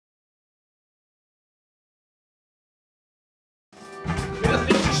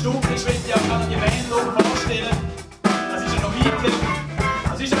kann die Band oben vorstellen. Das ist ein Novizium.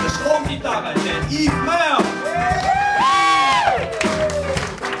 Das ist eine Stromgitarre, der Yves Meyer.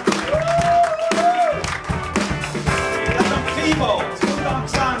 Das ist am Keyboard und am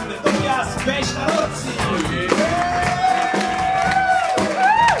Gesang, der Tobias Pestalozzi.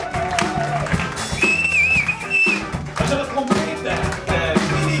 Das ist eine Trompete, der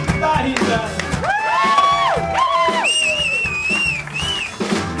Philipp da hinten.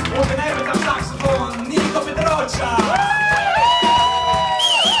 Und daneben am Saxophon Nico Pedrocha.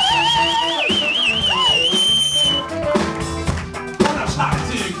 Und am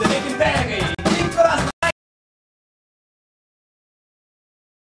Schlagzeug der legendäre Nicolas.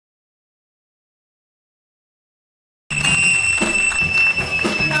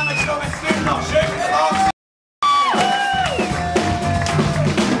 Die Namen stehen jetzt nicht noch schön drauf.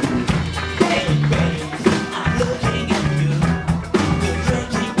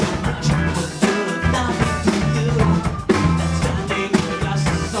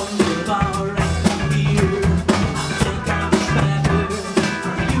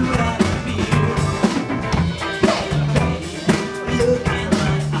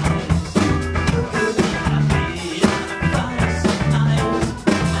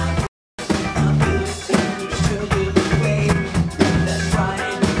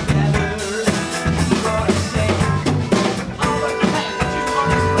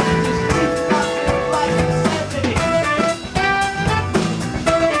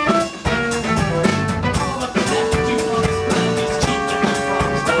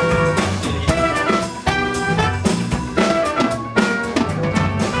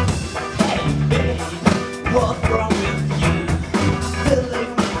 What's wrong with you?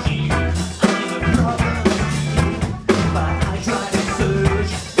 Feeling like you, I'm a problem with you. But I try to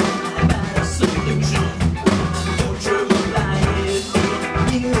search, I've had a solution. Your true life,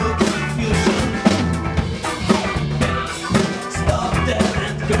 your confusion. Hey babe, stop there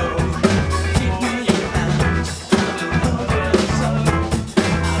and go. Give me your hand, I will hold your soul.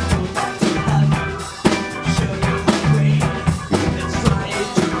 I would like to have you, show you the way. Let's try it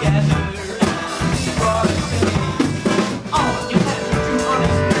together.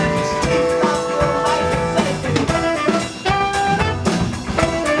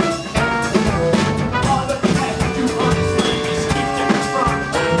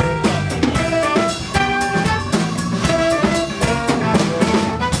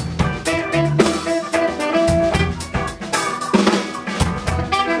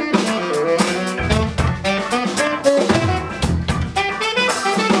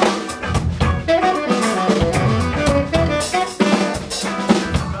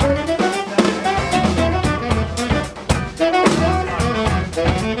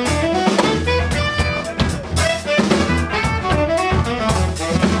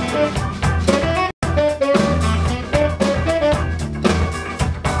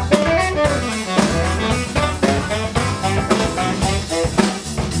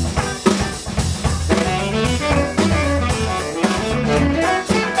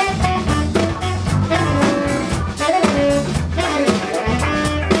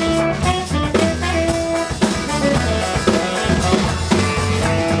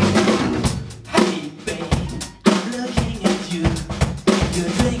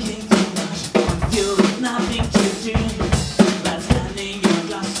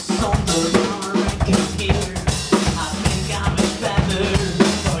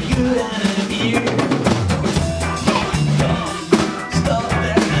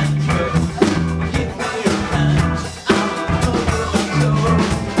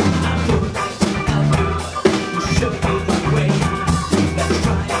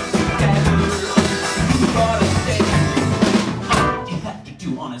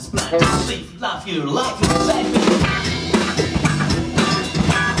 Live your life, you say